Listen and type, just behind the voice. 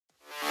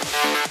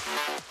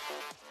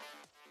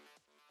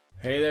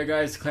Hey there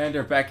guys,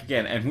 Clandor back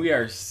again, and we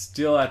are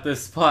still at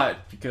this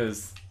spot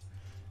because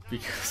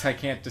I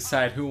can't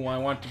decide who I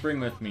want to bring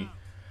with me.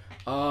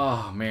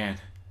 Oh man,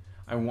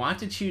 I want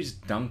to choose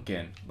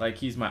Duncan, like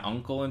he's my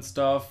uncle and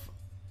stuff,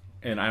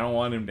 and I don't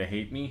want him to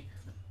hate me.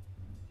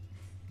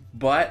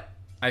 But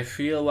I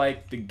feel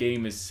like the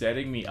game is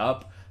setting me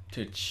up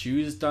to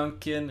choose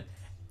Duncan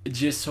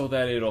just so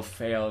that it'll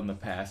fail in the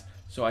past.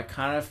 So I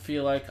kind of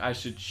feel like I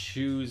should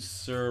choose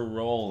Sir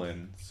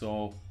Roland.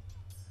 So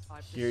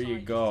here you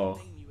go.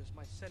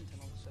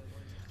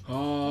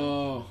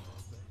 Oh.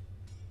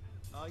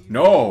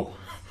 No.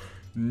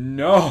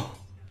 No.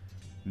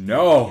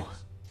 No.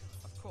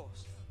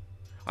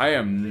 I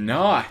am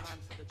not.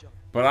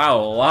 But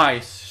I'll lie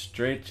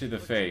straight to the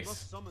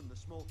face.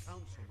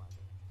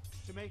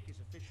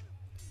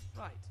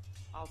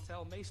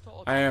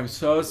 I am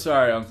so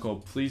sorry, Uncle.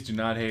 Please do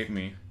not hate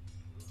me.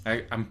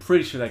 I'm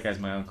pretty sure that guy's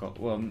my uncle.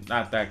 Well,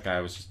 not that guy.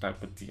 It was just that,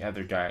 but the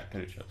other guy.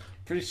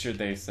 Pretty sure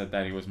they said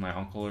that he was my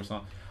uncle or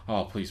something.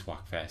 Oh, please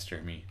walk faster,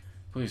 me.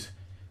 Please,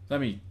 let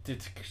me.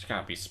 It's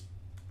gotta be.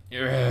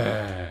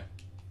 Okay,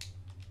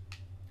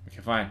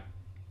 fine.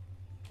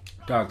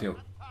 Dogtail.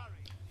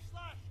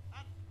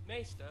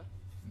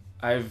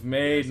 I've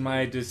made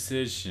my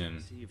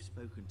decision.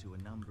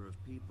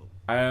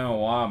 I don't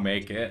want to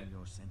make it,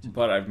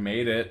 but I've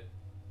made it.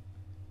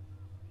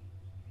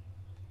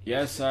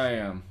 Yes, I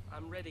am.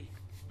 I'm ready.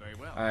 Very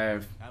well.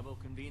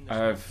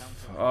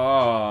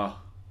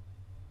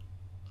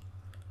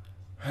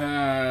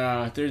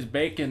 There's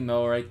bacon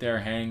though right there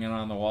hanging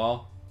on the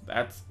wall.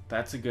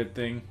 That's a good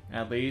thing,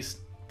 at least.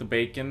 The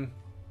bacon,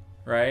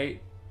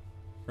 right?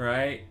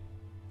 Right?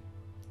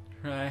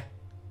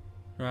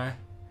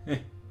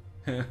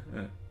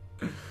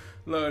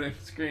 Loading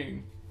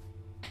screen.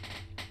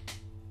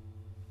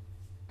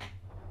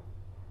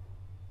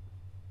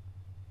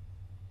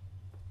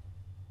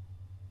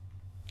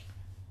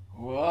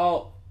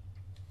 Well,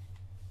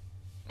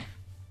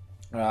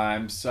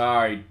 I'm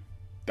sorry,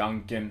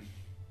 Duncan.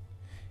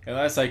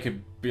 Unless I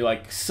could be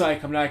like,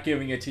 psych, I'm not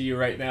giving it to you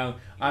right now.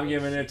 I'm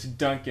giving it to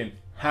Duncan.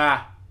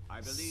 Ha!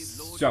 I believe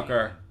Lord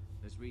Sucker.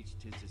 has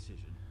reached his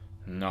decision.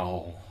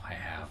 No, I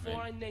haven't.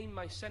 Before I name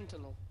my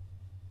sentinel,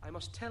 I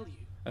must tell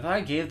you. I thought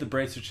I gave the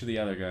bracelet to the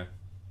other guy.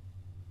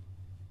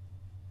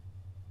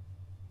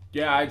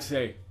 Yeah, I'd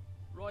say.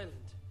 Royland,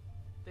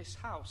 this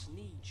house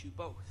needs you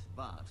both.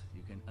 But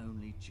you can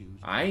only choose.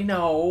 I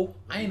know.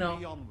 Be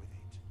on with it.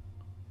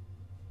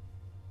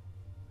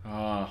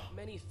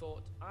 Many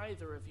thought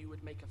either of you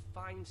would make a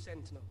fine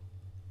sentinel,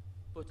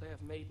 but I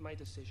have made my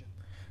decision.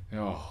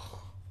 Oh.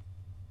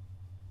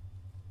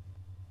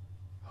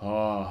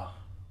 Oh.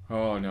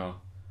 Oh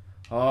no.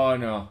 Oh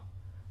no.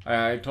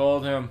 I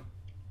told him.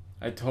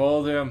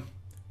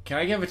 Can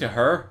I give it to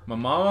her? My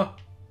mama?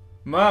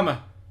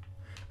 Mama.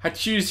 I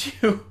choose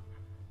you.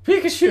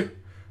 Pikachu.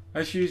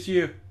 I choose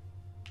you.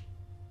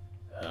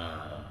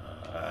 Sir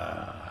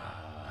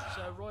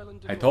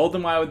Royland, I told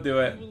them I would do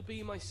it. You will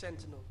be my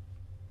sentinel.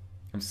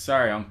 I'm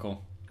sorry,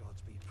 Uncle.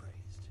 Gods be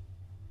praised.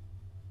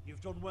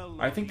 You've done well.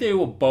 I think they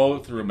will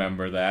both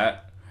remember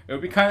that. It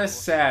would be kind of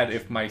sad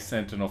if my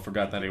sentinel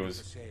forgot that he was.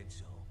 Said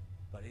so,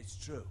 but it's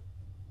true.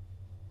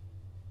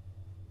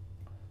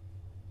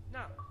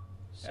 Now,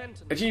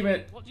 sentinel.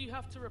 Achievement. What do you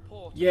have to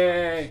report? Yay.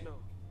 About the snow?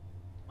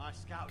 My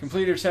scouts.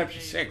 Completed chapter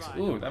 6.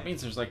 Ooh, that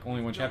means there's like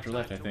only one chapter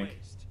left, I think.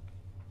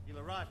 You'll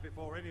arrive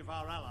before any of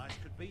our allies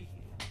could be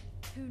here.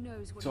 Who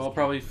knows what So I'll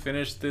probably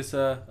finish this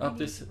up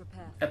this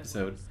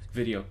episode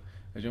video.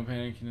 I don't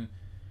panic.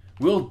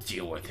 We'll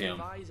deal with him.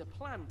 Devise a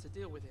plan to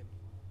deal with him.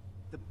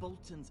 The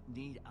Boltons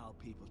need our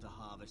people to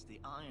harvest the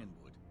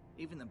ironwood.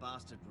 Even the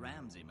bastard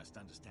Ramsay must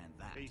understand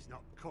that. He's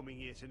not coming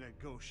here to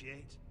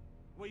negotiate.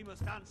 We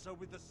must answer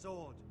with the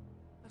sword.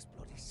 That's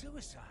bloody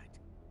suicide.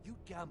 You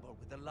gamble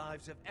with the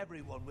lives of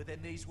everyone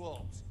within these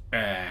walls.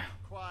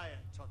 Quiet,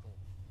 Tuttle.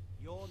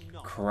 You're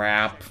not.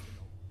 Crap.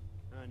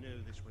 I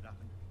knew this would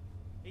happen.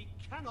 He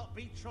cannot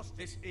be trusted.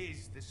 This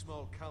is the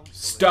small council.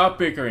 Stop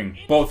bickering,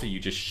 both of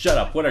you. Just shut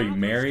up. What are you,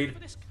 married? For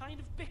this kind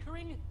of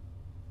bickering?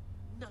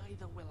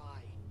 Neither will I.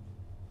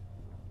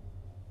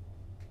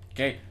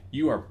 Okay,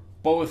 you are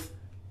both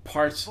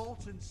parts.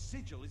 Bolton's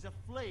sigil is a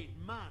flayed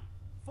man.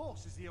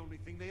 Force is the only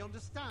thing they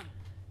understand.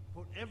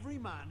 But every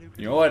man who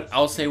can. You know what?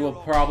 I'll say we'll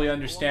probably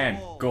understand.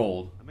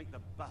 Gold. And make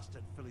the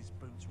bastard fill his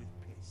boots with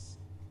piss.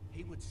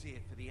 He would see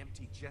it for the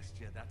empty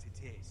gesture that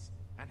it is,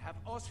 and have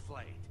us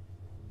flayed.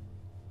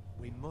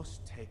 We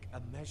must take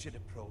a measured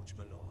approach,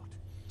 my lord.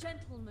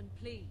 Gentlemen,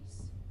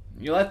 please.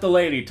 You let the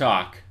lady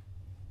talk.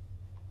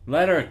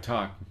 Let her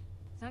talk.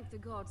 Thank the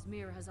gods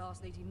Mira has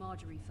asked Lady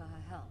Marjorie for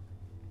her help.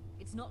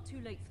 It's not too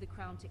late for the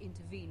Crown to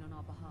intervene on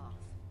our behalf,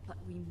 but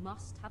we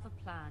must have a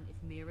plan if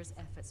Mira's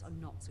efforts are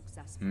not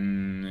successful.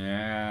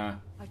 Yeah.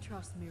 I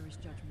trust Mira's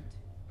judgment.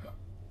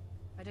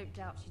 I don't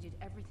doubt she did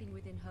everything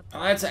within her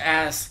power. Let's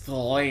ask the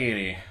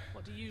lady.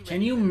 What do you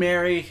Can you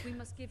marry We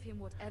must give him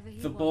whatever he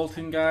the wants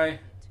Bolton and guy? it.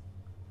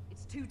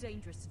 It's too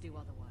dangerous to do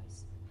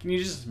otherwise. Can you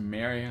just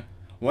marry him?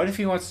 What if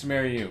he wants to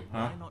marry you,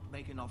 huh? Why not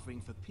make an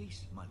offering for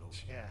peace, my lord?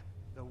 Yeah.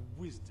 The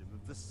wisdom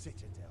of the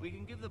Citadel. We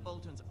can give the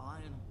Boltons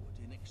ironwood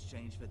in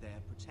exchange for their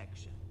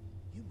protection.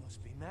 You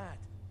must be mad.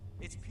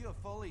 It's pure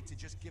folly to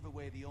just give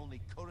away the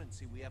only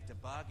currency we have to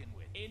bargain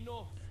with.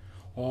 Enough.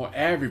 Oh,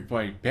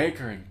 everybody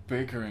bickering,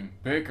 bickering,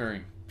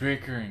 bickering,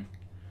 bickering.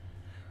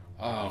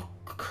 Oh,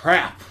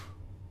 crap.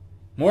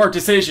 More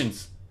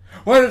decisions.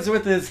 What is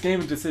with this game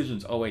of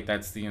decisions? Oh, wait,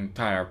 that's the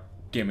entire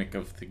gimmick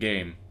of the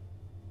game.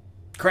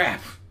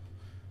 Crap.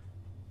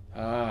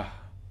 Oh,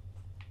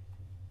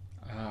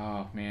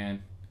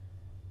 man.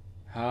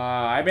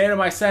 I made him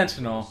my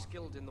sentinel.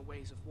 Skilled in the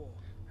ways of war.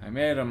 I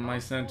made him my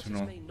Our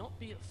sentinel. forces may not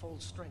be at full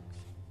strength,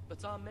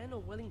 but our men are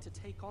willing to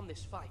take on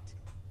this fight.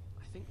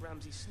 I think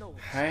Ramsay Snow.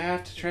 I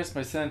have to trust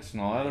my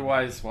sentinel.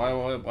 Otherwise,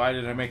 why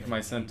did I make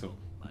my sentinel?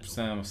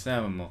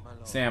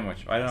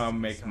 Sandwich. Why did I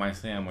make my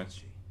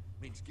sandwich?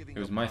 It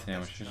was my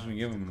sandwich. I shouldn't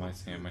give him my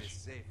sandwich.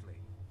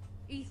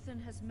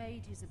 Ethan has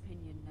made his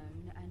opinion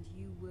known, and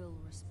you will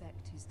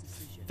respect his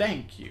decision.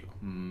 Thank you,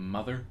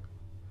 mother.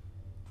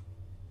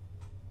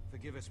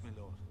 Forgive us, my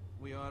lord.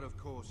 We are, of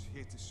course,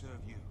 here to serve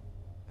you,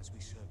 as we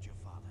served your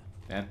father.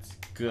 That's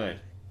good.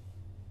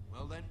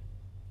 Well then,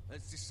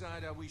 let's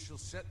decide how we shall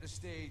set the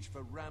stage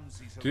for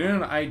Ramsay's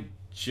Didn't I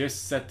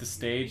just set the Meet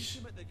stage?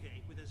 him at the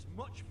gate with as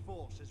much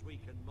force as we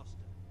can muster.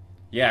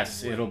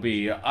 Yes, it'll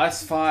be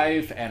us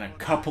 5 and a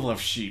couple of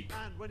sheep.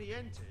 And when he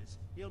enters,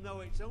 he'll know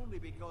it's only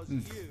because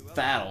you.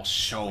 That'll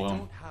show We him.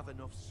 don't have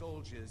enough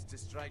soldiers to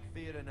strike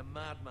fear in a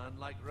madman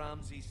like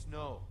Ramsay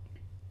Snow.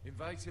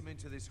 Invite him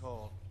into this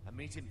hall and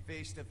meet him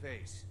face to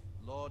face,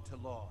 lord to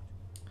lord.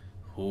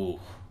 Ooh.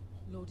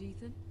 Lord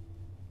Ethan?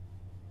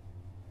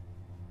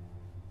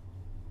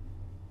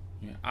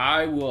 Yeah,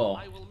 I will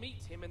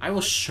meet him. I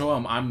will show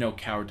him I'm no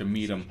coward to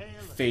meet him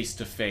face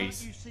to Can't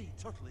face. you see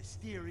Tuttle is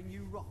steering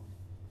you wrong?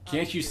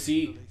 Can't you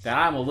see that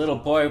I'm a little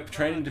boy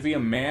training to be a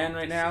man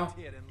right now? Sit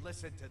here and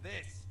listen to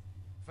this.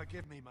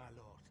 Forgive me, my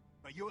lord,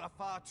 but you are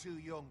far too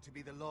young to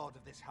be the lord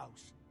of this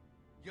house.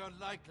 You're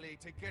likely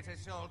to get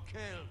us all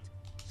killed.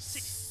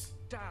 Sit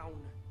down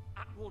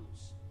at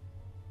once.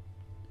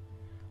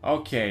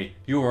 Okay,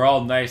 you were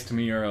all nice to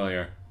me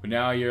earlier, but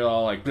now you're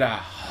all like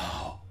blah.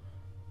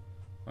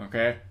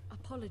 Okay?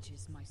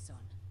 Apologies, my son.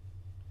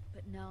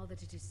 But now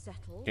that it is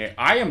settled... Okay,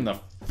 I am the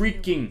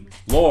freaking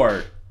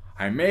Lord.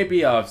 I may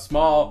be a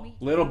small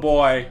little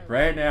boy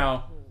right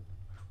now,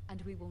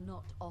 And we will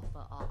not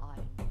offer our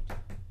ironwood.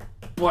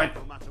 but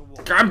No matter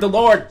what. I'm the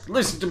Lord.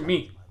 Listen to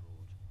me. My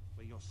lord,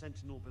 where your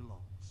sentinel belongs.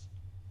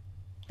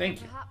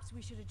 Thank you. Perhaps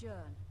we should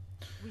adjourn.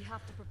 We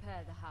have to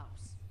prepare the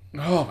house.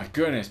 Oh my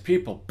goodness,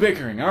 people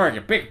bickering,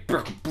 arguing,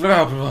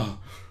 blah blah.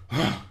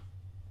 My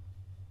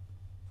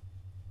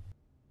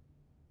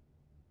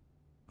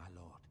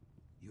lord,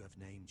 you have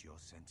named your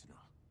sentinel,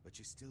 but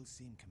you still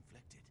seem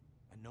conflicted.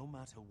 And no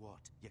matter what,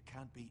 you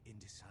can't be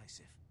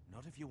indecisive.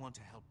 Not if you want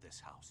to help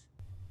this house.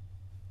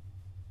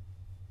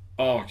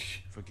 Oh,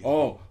 Forgive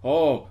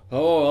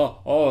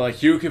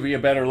like you could be a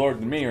better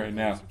Lord than me right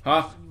now,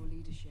 huh? In your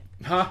leadership,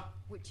 Huh?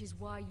 which is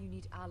why you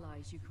need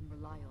allies you can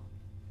rely on.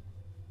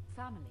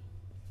 Family.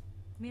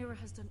 Mira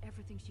has done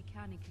everything she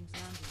can in King's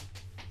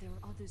Landing. There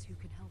are others who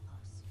can help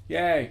us.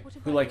 Yay. What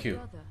about Who like your who?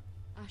 brother,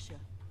 Asher?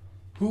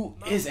 Who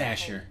is Malcolm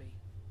Asher? told me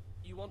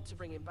You want to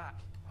bring him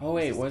back. Oh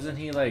wait, wasn't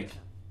he like...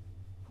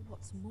 But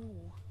what's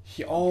more,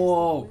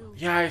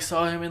 Yeah, I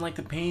saw him in like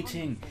the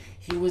painting.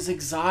 He was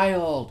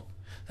exiled.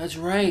 That's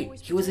right.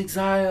 always He was protected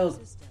our exiled.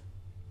 sister.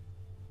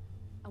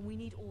 And we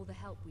need all the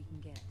help we can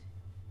get.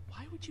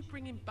 Why would you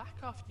bring him back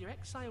after you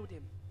exiled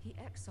him? He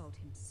exiled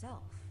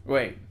himself.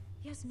 Wait,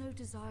 He has no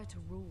desire to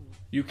rule.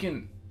 you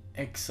can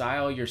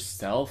exile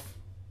yourself?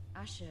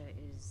 Asher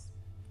is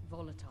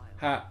volatile.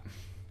 How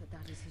But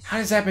that is his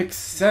does that make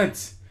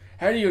sense?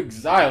 How do you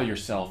exile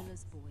yourself?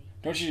 Miller's boy.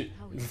 Don't you...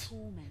 How he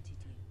tormented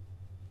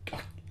you.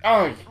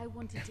 Oh, I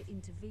wanted to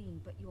intervene,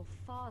 but your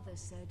father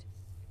said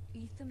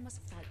Ethan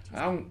must fight his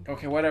I own don't...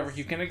 Okay, whatever.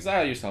 You can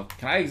exile yourself.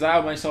 Can I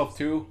exile myself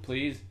too,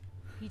 please?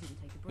 He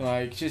didn't take a break.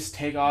 Like, just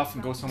take off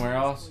and go Grabbed somewhere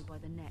Miller's else? boy by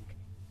the neck.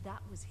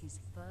 That was his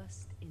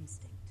first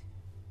instinct.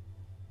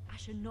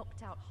 Asher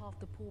knocked out half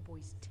the poor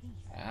boy's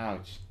teeth.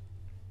 Ouch.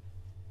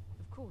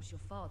 Of course, your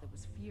father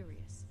was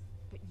furious,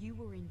 but you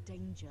were in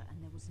danger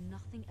and there was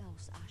nothing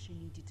else Asher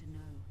needed to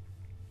know.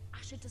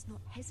 Asher does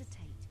not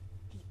hesitate.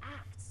 He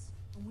acts,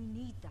 and we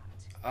need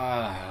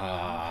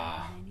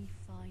that. Many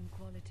fine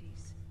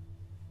qualities.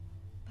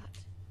 But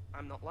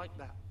I'm not like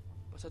that.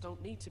 But I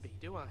don't need to be,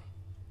 do I?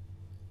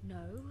 no.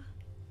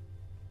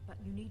 But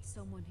you need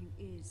someone who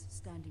is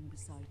standing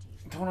beside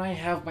you. Don't I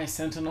have my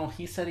sentinel?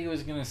 He said he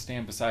was gonna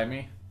stand beside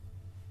me.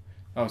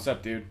 Oh, what's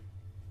up, dude?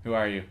 Who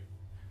are you?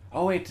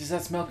 Oh wait,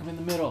 that's Malcolm in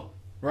the middle.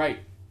 Right.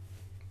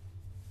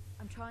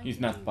 I'm trying He's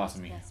to not do the boss what's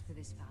of me. best for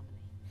this family.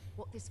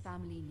 What this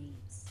family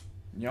needs.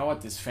 You know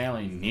what this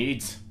family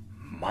needs?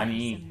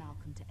 Money, Send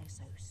Malcolm to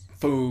Essos.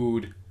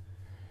 food,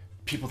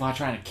 people not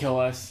trying to kill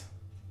us.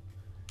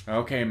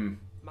 Okay,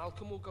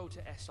 Malcolm will go to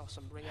Essos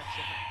and bring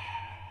Asher back.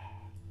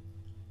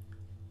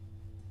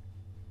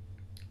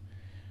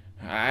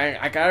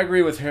 I gotta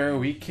agree with her.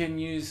 We can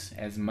use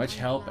as much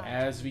help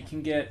as we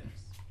can get.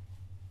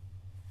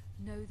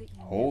 Know that you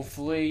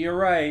Hopefully you're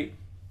right.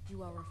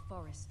 You are a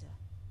forester.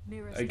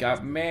 Mira I got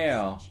stands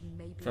mail she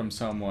may be from able to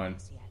someone. help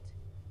us yet.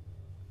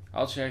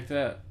 I'll check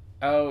that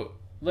out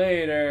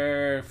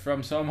later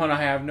from someone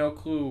I have no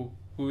clue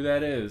who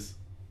that is.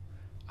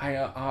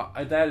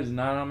 That is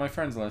not on my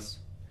friends list.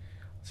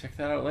 Check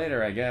that out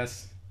later, I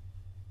guess.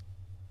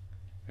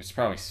 It's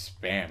probably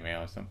spam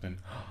mail or something.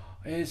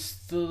 It's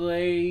the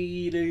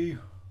lady.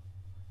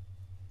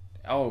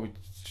 Oh,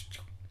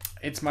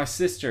 it's my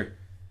sister.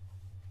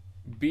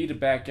 B to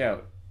back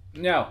out.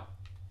 No,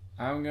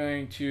 I'm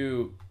going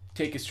to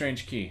take a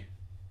strange key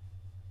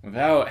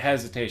without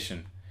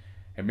hesitation.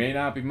 It may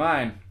not be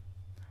mine,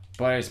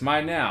 but it's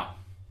mine now.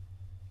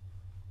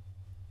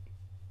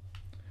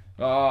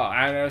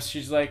 I know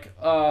she's like,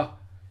 I'm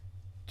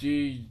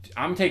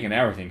taking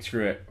everything.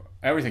 Screw it.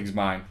 Everything's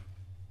mine.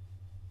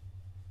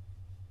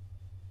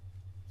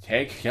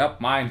 Yep,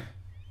 mine.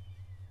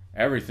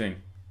 Everything.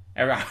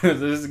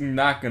 This is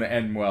not gonna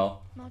end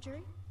well.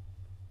 Marjorie?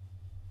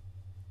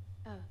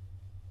 Oh.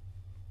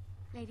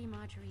 Lady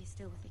Marjorie is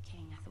still with the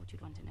king. I thought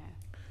you'd want to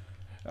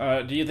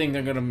know. Do you think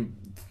they're gonna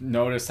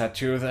notice that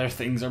two of their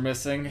things are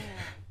missing? Yeah.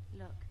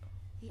 Look,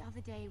 the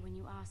other day when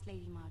you asked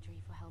Lady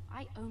Marjorie for help,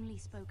 I only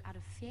spoke out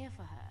of fear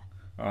for her.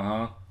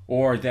 Uh-huh.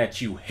 Or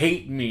that you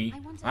hate me.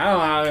 I don't know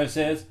how this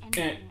is.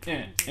 Cat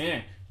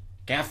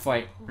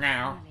fight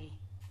now. Family.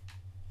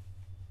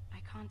 I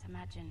can't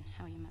imagine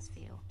how you must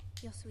feel.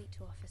 You're sweet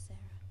to offer, Sarah.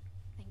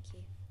 Thank you.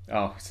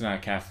 Oh, it's not a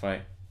cat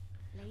fight.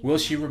 Lady Will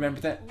she Marjorie remember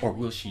is that, or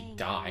always will she saying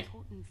die? how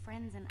important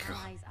friends and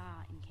allies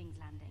are in King's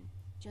Landing.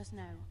 Just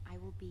know I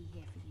will be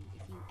here for you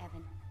if you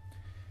ever.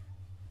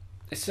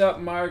 What's up,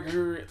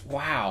 Margaret?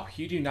 Wow,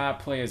 you do not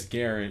play as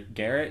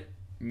Garrett,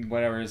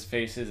 whatever his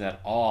face is, at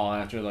all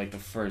after like the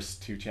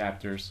first 2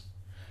 chapters.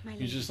 My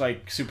He's lady, just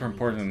like super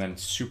important and then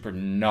super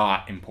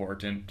not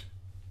important.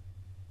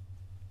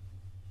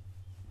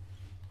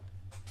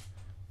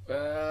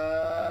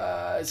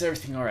 Is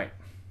everything alright?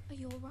 Are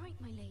you alright,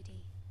 my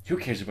lady? Who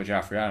cares about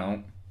Joffrey? I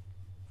don't.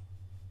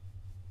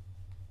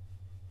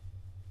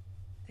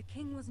 The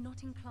king was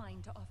not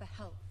inclined to offer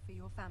help for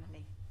your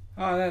family.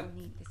 Oh, that.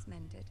 You need this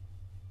mended.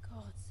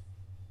 Gods.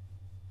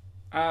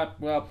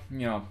 Well, you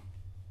know.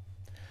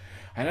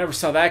 I never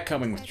saw that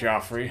coming with Said I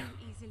was Joffrey. too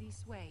easily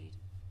swayed,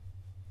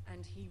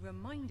 and he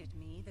reminded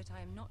me that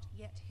I am not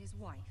yet his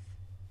wife.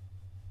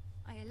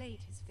 I allayed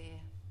his fear,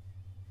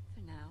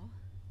 for now,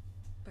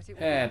 but it will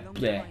be a long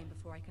bleh. time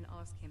before I can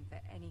ask him for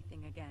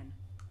anything again.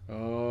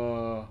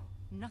 Oh.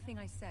 Nothing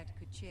I said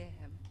could cheer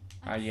him.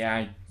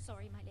 Yeah,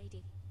 Sorry, my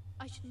lady.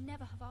 I should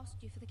never have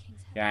asked you for the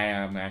king's help. yeah, I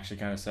am actually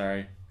kind of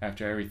sorry.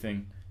 After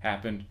everything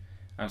happened,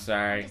 I'm I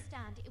sorry.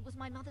 understand. It was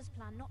my mother's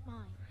plan, not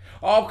mine.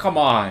 Oh, come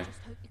I on. just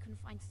hope you can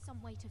find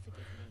some way to forgive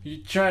me.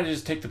 You trying to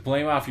just take the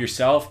blame off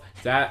yourself?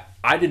 That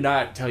I did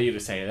not tell you to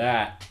say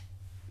that.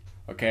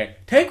 Okay?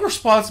 Take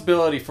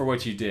responsibility for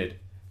what you did.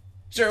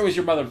 Sure, it was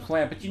your mother's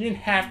plan, but you didn't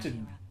have to.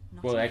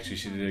 Well, actually,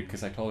 she did it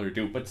because I told her to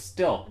do, but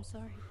still. I'm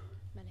sorry,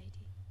 my lady.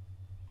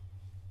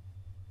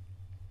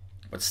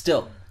 But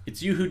still,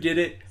 it's you who did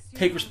it.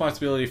 Take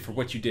responsibility for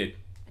what you did.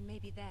 And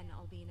maybe then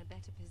I'll be in a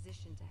better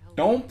position to help.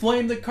 Don't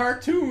blame the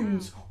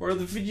cartoons or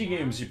the video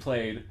games you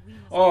played.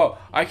 Oh,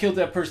 I killed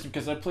that person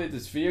because I played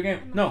this video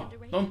game. No,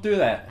 don't do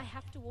that. I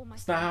have to warn my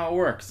That's not how it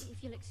works.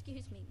 If you'll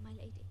excuse me, my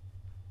lady.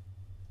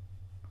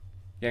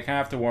 Yeah, I kind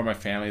of have to warn my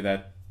family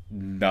that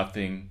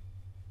nothing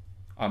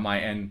on my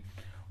end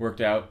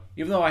worked out.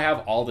 Even though I have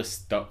all this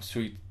stuff,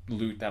 sweet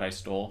loot that I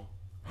stole.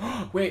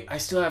 Wait, I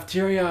still have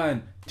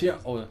Tyrion.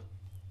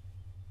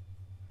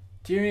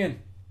 Tyrion.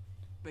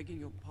 Begging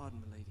your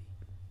pardon, my lady.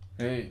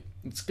 Hey,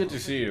 it's good to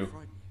see you.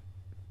 Frighten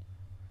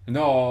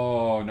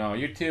No,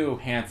 you're too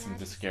handsome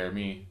to scare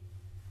me.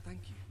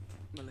 Thank you,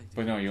 my lady.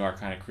 But no, you are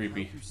kind of I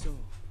creepy. hope you saw.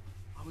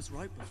 I was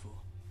right before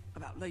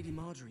about Lady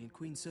Marjorie and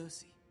Queen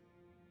Cersei.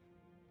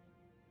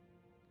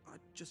 I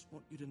just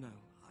want you to know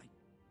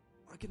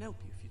I can help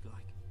you if you'd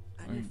like,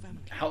 and your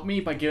family. Help me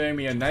by giving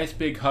me a nice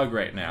big hug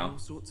right now. All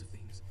sorts of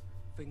things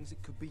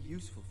that could be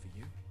useful for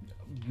you.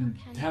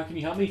 How can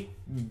you help me?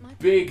 My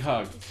Big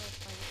plan hug. is resolved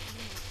by the time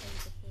my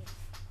days are here.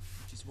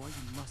 Which is why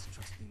you must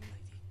trust me, my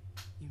lady.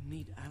 You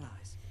need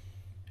allies.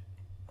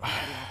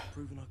 I've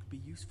proven I could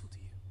be useful to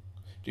you.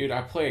 Dude,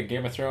 I play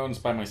Game of Thrones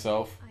by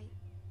myself.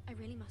 I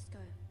really must go.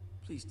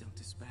 Please don't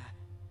despair.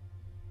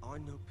 I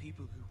know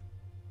people who.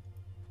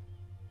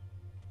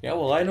 Yeah,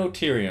 well, I know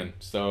Tyrion,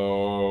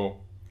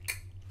 so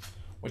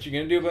what you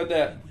gonna do about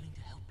that? Be willing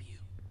to help you.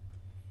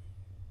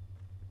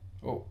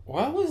 Oh,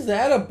 what was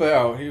that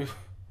about?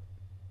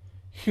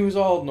 He was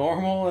all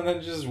normal and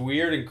then just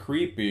weird and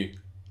creepy.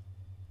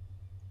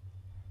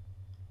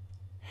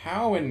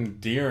 How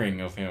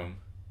endearing of him.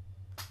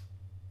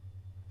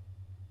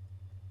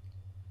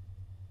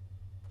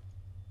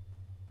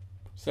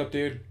 What's up,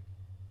 dude?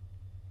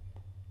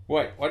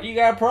 What do you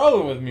got a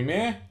problem with me,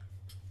 man?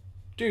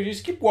 Dude,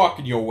 just keep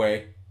walking your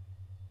way.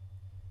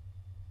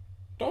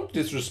 Don't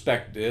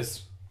disrespect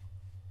this.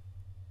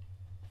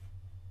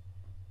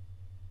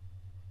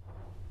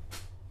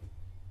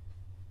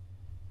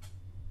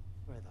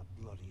 Where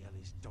the bloody hell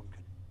is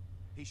Duncan?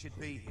 He should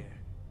be here.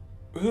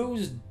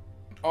 Who's...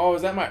 Oh,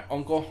 is that my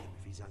uncle?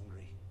 If he's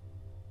angry,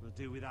 we'll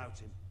do without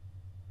him.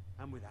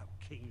 And without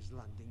King's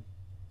Landing.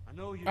 I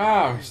know you.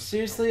 Oh,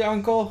 seriously,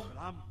 uncle?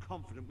 But I'm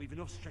confident we've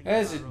enough strength.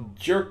 That is of a our own.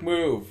 jerk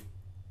move.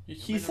 And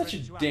He's when such a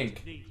we're ready to act dink.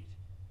 if needed.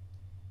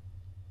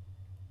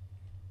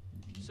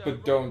 Sir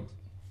But don't... Roland,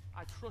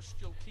 I trust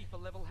you'll keep a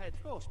level head.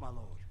 Of course, my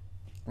lord.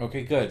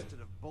 Okay, good.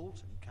 Master of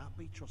Bolton can't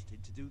be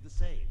trusted to do the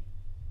same.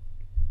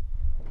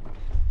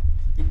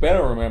 You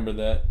better remember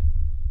that.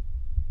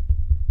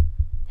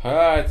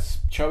 Ah, it's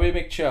Chubby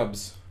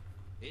McChubs.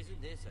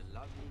 Isn't this a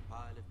lovely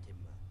pile of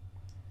timber?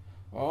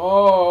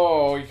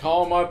 Oh, you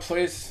call my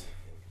place?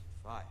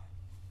 Fire.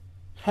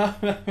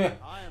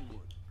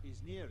 Ironwood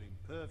is near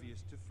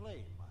impervious to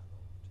flame, my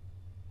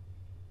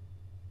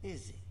lord.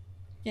 Is it?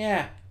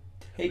 Yeah,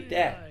 take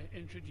that. I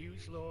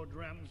introduce Lord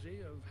Ramsay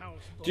of House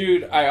Bolton.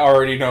 Dude, I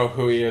already know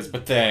who he is,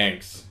 but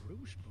thanks.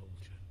 Bruce Bolton.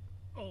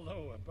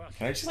 Although a bastard.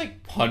 Can I just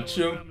like punch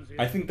him?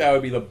 I think that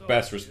would be the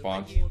best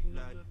response.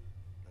 Blood.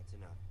 That's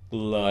enough.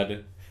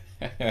 Blood.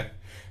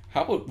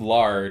 How about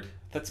lard?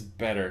 That's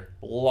better.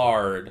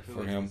 Lard Who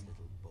for is him. this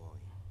little boy?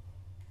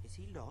 Is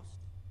he lost?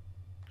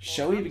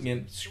 Shall we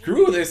begin?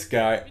 Screw this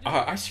guy.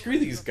 I screw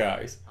these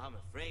guys. I'm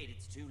afraid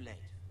it's too late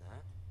for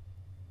that.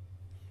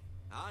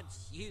 Aren't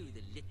you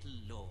the little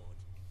lord?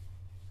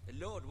 The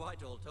Lord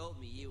Whitehall told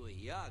me you were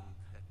young,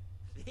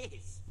 but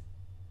this...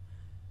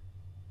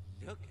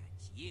 Look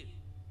at you.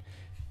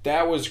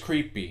 That was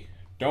creepy.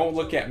 Don't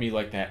look at me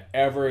like that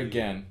ever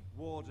again.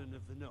 Warden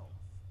of the North.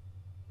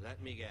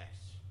 Let me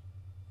guess.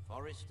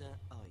 Forrester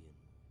Iron.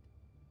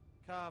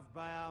 Carved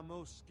by our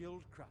most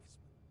skilled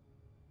craftsmen.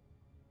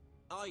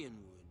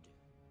 Ironwood.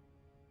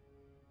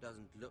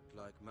 Doesn't look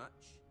like much.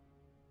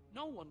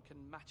 No one can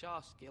match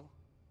our skill.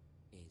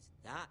 Is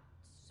that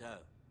so?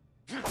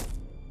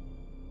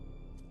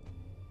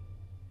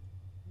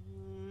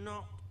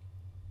 Not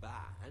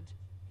bad.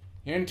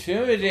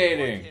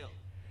 Intimidating. Hill,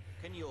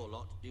 can your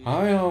lot do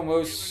I that?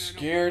 almost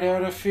scared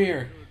out of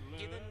fear.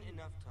 Given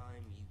enough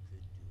time, you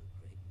could do a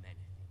great many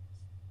things.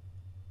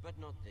 But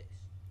not this.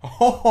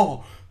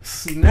 Oh,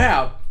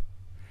 snap.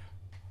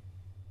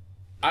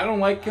 I don't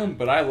like him,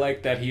 but I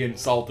like that he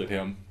insulted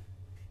him.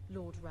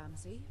 Lord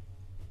Ramsay?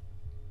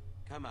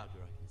 Come out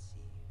where I can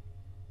see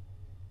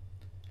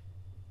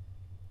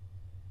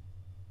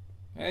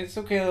you. It's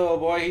okay, little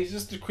boy. He's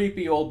just a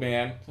creepy old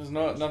man. There's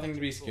nothing to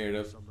be scared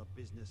of. Focus on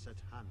the business at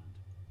hand.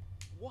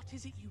 What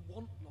is it you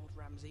want, Lord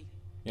Ramsay?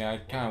 Yeah, I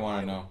kind of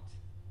want to know.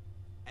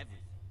 Everything.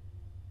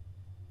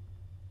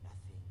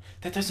 Nothing.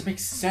 That doesn't make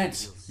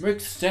sense.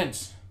 Makes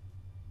sense.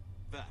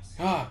 First,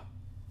 Ah,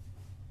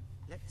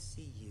 let's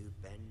see you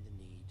bend the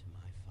knee to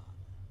my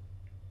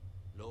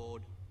father,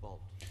 Lord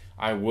Bolton.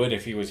 I would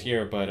if he was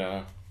here, but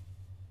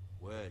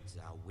Words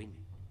are wind.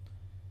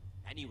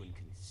 Anyone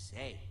can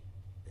say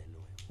they're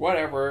loyal.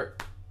 whatever.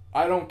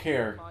 I don't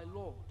care. My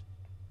lord.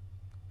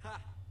 Ha!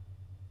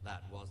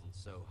 That wasn't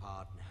so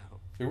hard now.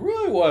 It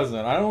really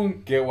wasn't. I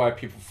don't get why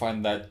people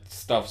find that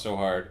stuff so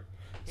hard.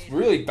 It's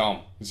really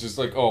dumb. It's just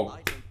like, oh,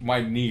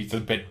 my knee's a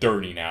bit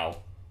dirty now.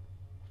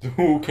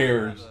 Who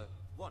cares? Whoever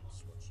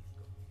wants what you've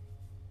got.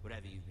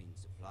 Whatever you've been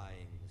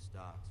supplying the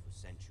Starks for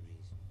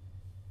centuries.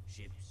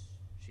 Ships,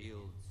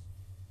 shields,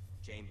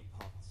 chamber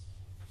pots.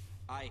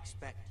 I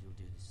expect you'll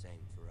do the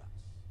same for us.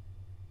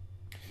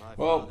 My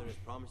Well, father has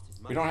promised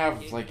as much we don't to have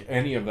the king like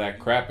any of that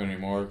you crap would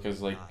anymore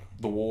because like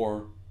the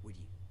war. Would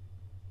you?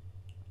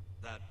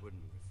 That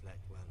wouldn't reflect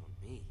well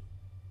on me.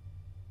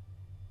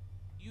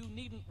 You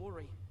needn't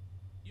worry.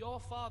 Your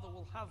father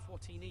will have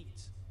what he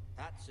needs.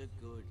 That's a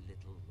good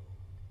little lord.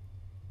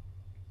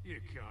 You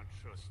can't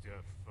trust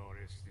your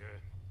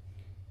Forrester.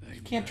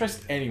 You can't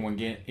trust anyone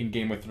in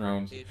Game of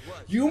Thrones. It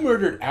was You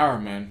murdered our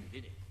men.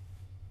 Did it?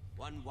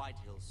 One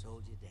Whitehill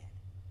soldier dead.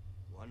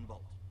 One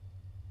Bolton.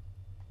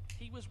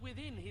 He was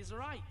within his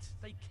right.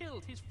 They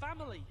killed his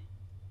family.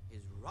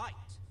 His right.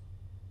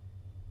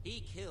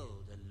 He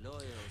killed a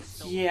loyal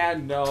soldier. Yeah,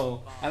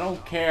 no, I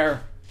don't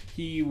care. Then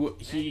He. you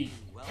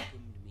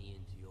welcomed me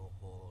into your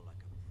hall like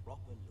a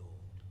proper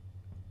lord,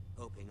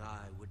 hoping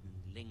I wouldn't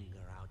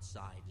linger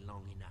outside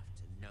long enough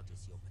to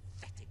notice your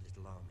pathetic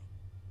little army.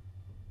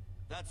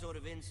 That sort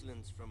of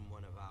insolence from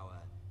one of our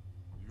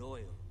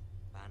loyal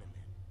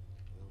bannermen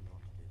will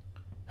not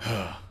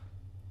do.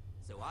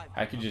 So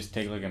I could just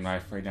take like a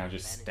knife right now and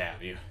just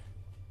stab you.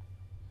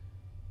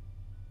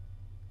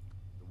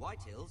 The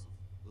Whitehills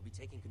will be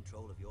taking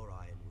control of your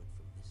ironwood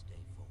from this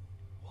day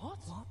forward.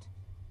 What?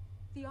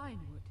 The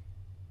Ironwood.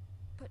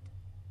 But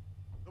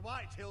The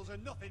Whitehills are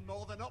nothing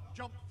more than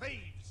up-jump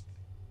thieves.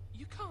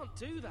 You can't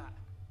do that.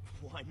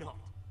 Why not?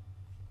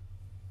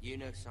 You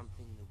know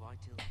something the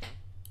Whitehills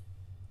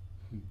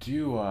don't?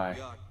 Do I?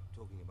 We are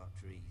talking about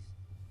trees.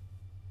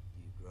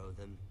 Do you grow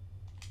them?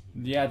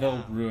 Yeah,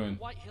 they'll ruin.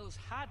 White Hills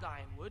had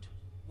ironwood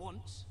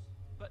once,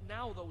 but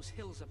now those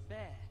hills are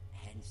bare.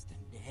 Hence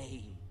the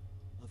name,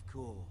 of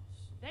course.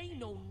 They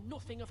know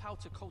nothing of how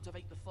to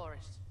cultivate the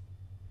forest.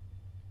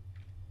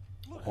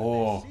 Look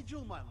Oh. at their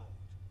sigil, my lord.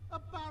 A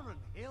barren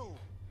hill.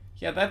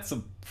 Yeah, that's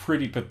a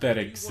pretty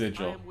pathetic You want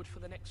sigil. ironwood for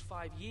the next next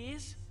 5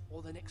 years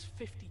or the next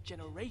 50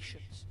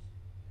 generations.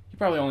 He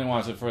probably only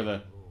wants it for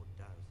the... Lord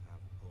does have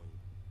a point.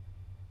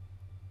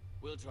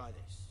 We'll try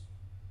this.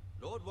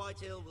 Lord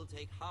Whitehill will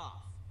take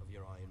half of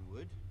your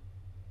ironwood,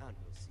 and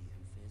we'll see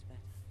who fares better.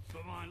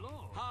 But my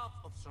lord. Half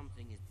of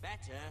something is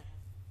better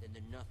than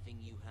the nothing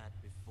you had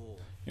before.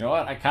 You know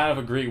what? I kind of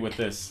agree with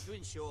this. To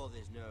ensure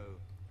there's no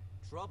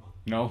trouble.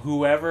 You know,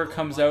 whoever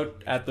comes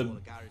out at the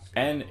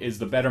end is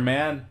the better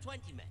man.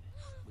 20 men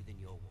within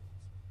your walls.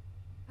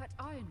 At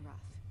Ironrath,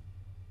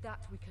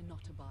 that we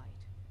cannot abide.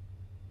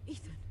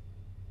 Ethan.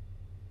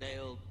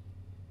 They'll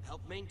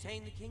help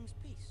maintain the king's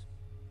peace.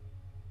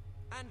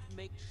 And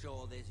make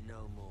sure there's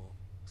no more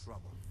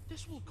trouble.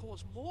 This will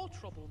cause more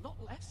trouble, not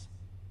less.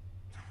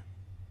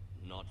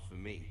 Not for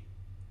me.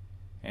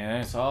 And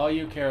that's all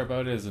you care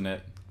about, isn't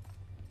it?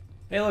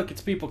 Hey, look,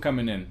 it's people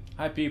coming in.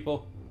 Hi,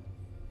 people.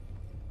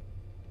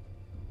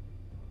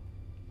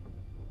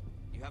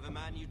 You have a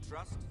man you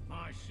trust?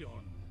 My son,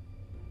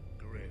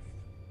 Griff.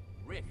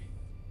 Griff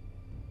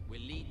will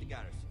lead the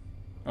garrison.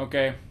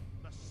 Okay.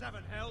 The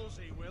seven hells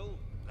he will.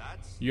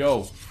 That's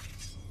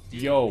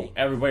Yo,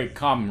 everybody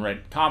calm,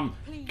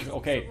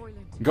 okay.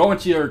 Go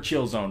into your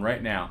chill zone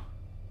right now.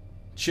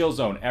 Chill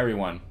zone,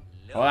 everyone.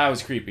 Oh, that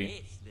was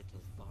creepy.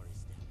 little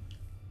Forrester.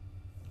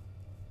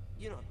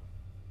 You're not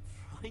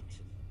frightened,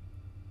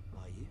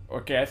 are you?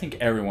 Okay, I think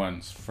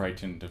everyone's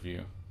frightened of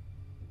you.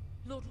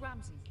 Lord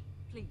Ramsay,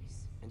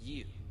 please. And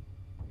you?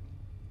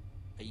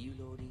 Are you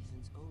Lord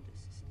Ethan's older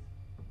sister?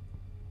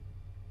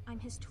 I'm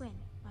his twin,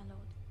 my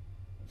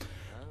lord.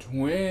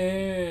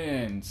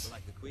 Twins.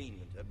 Like the Queen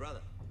and her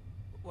brother.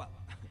 Well,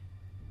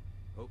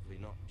 hopefully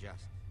not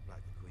just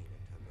like the Queen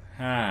and her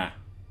brother.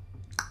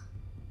 Huh.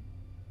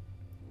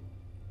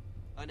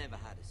 I never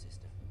had a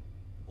sister.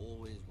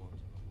 Always wanted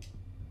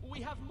one.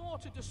 We have more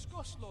to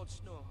discuss, Lord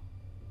Snow.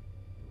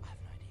 I have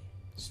an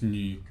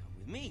idea. Snee. Come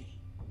with me.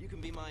 You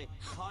can be my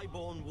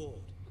highborn ward.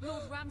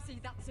 Lord Ramsay,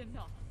 that's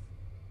enough.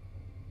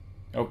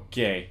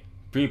 Okay.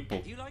 People.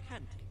 Do you like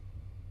hunting?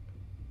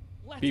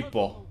 Let her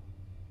People. go.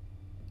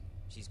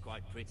 She's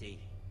quite pretty,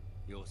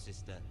 your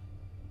sister.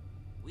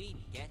 We'd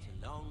get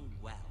along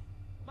well.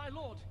 My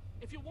lord,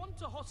 if you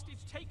want a hostage,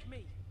 take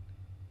me.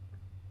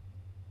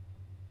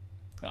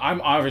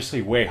 I'm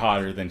obviously way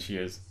hotter than she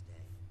is.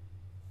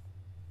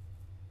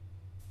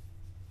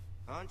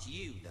 Aren't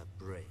you the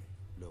brave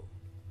lord?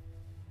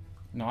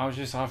 No, I was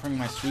just offering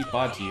my sweet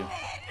bod to you.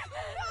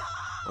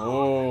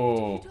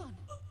 Oh.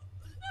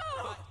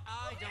 But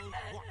I don't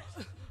want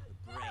the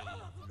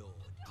brave lord.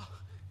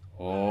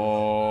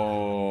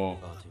 Oh.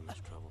 Far too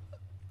much trouble.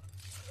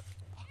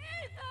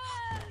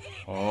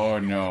 Oh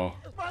no.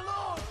 My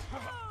lord!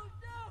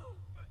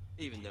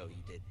 Even though you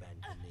did bend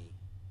the knee.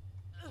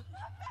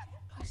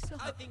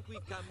 I think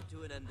we've come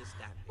to an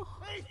understanding.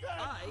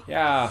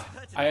 Yeah,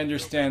 I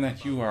understand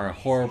that you are a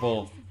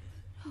horrible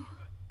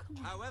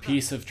However,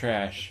 piece of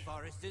trash. the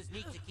foresters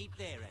need to keep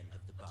their end of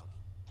the bargain.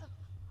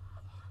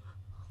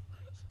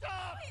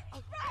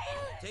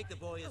 Take the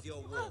boy as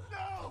your ward.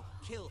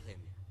 Kill him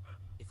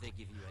if they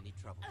give you any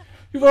trouble.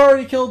 You've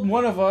already killed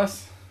one of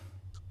us.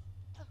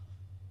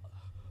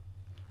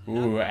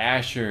 Ooh,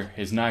 Asher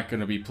is not going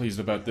to be pleased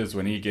about this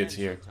when he gets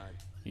here.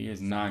 He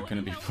is not going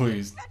to be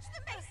pleased.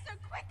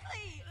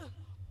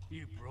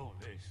 You brought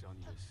this on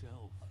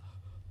yourself.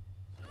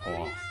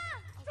 Oh.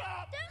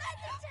 Stop! Don't let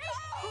him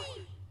take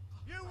me!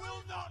 You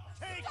will not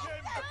take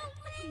him!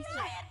 Please,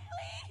 Ryan,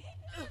 please!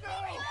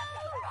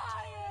 Remember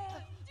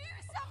Ryan! Do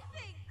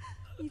something!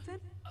 Ethan?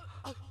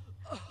 My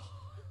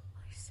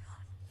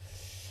son.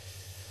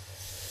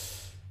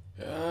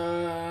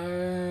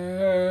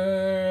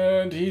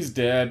 And he's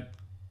dead.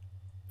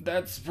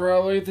 That's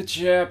probably the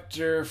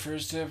chapter,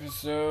 first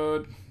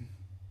episode.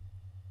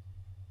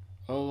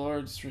 Oh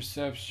Lord's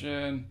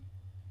Reception.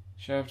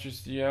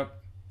 Chapters, yep.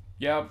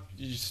 Your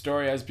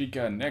story has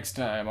begun. Next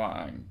time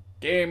on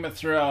Game of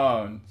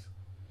Thrones.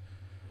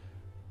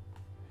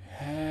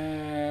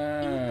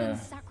 Ethan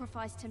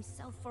sacrificed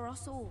himself for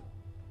us all.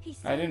 He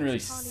I didn't really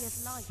saved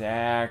Talia's life.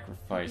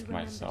 sacrifice He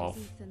remembered myself.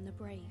 as Ethan the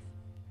Brave.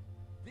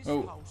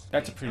 Oh,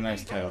 that's a pretty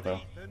nice title though.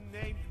 Ethan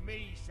named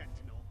me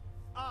Sentinel.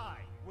 I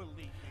will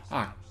lead this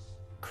Ah, house.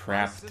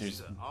 crap,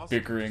 there's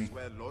bickering.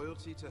 Swear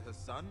loyalty to her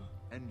son,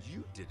 and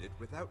you did it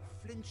without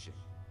flinching.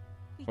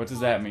 What does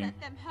that mean? Let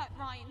them hurt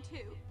Ryan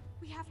too.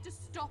 We have to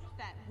stop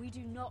them. We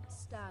do not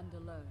stand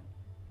alone.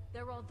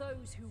 There are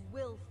those who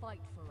will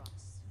fight for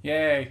us.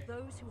 Yay.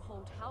 Those who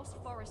hold House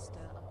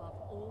Forrester above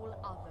all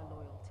other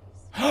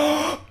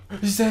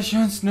loyalties. Is that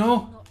Jon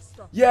Snow? Not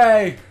stop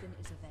Yay! Ethan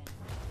is avenged.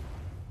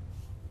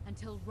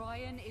 Until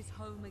Ryan is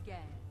home again.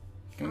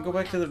 Can we go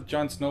back to the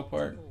Jon Snow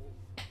part?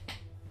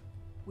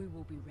 We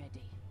will be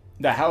ready.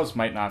 The house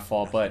might not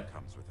fall, but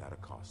Comes without a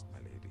cost, my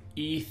lady.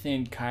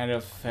 Ethan kind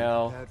of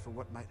fell. Prepared for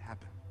what might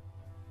happen.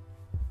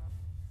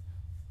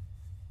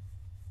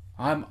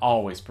 I'm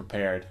always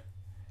prepared.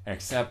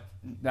 Except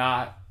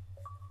not.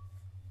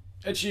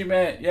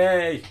 Achievement!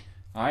 Yay!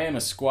 I am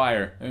a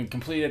squire and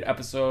completed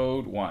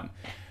episode 1.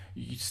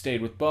 You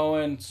stayed with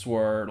Bowen,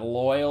 swore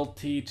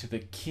loyalty to the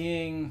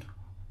king,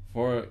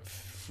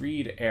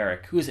 freed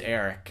Eric. Who's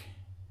Eric?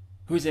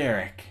 Who's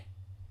Eric?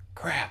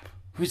 Crap.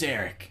 Who's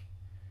Eric?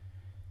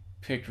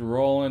 Picked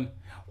Roland.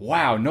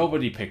 Wow,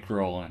 nobody picked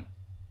Roland.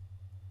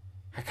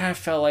 I kind of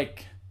felt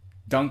like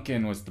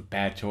Duncan was the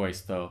bad choice,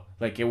 though.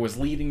 Like, it was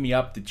leading me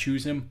up to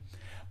choose him,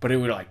 but it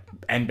would, like,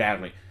 end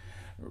badly.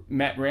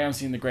 Met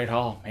Ramsey in the Great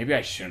Hall. Maybe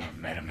I shouldn't have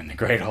met him in the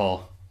Great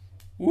Hall.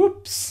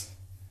 Whoops.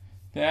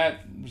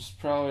 That was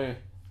probably...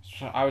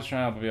 I was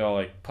trying to be all,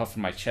 like,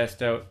 puffing my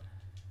chest out.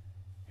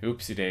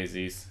 Oopsie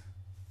daisies.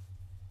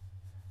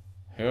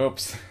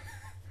 Oops.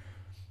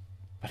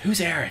 But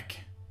who's Eric?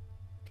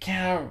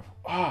 Can't...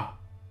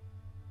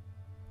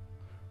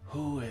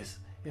 Who is...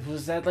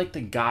 Was that, like,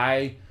 the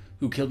guy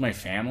who killed my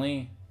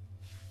family?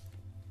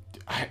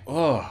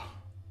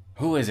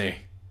 Who is he?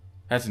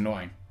 That's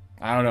annoying.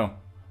 I don't know.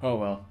 Oh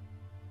well.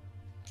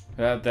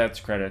 That's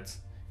credits.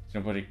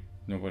 Nobody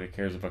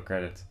cares about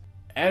credits.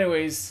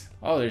 Anyways,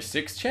 there's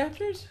 6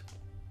 chapters?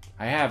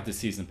 I have the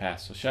season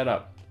pass, so shut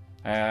up.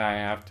 I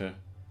have to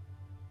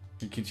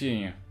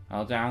continue.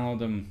 I'll download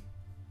them.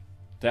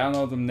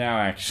 Download them now,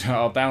 actually.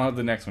 I'll download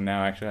the next one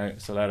now, actually,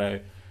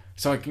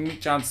 so I can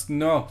meet Jon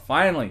Snow.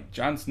 Finally,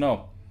 Jon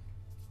Snow.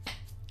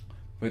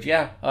 But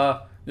yeah,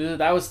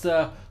 that was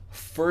the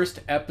first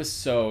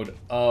episode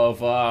of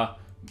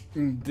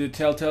the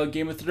Telltale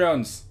Game of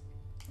Thrones.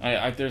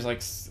 There's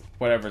like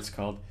whatever it's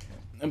called.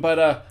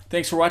 But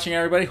thanks for watching,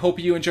 everybody. Hope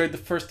you enjoyed the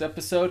first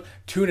episode.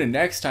 Tune in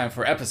next time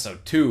for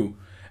episode 2.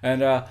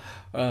 And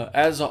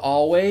as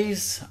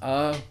always,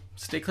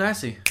 stay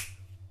classy.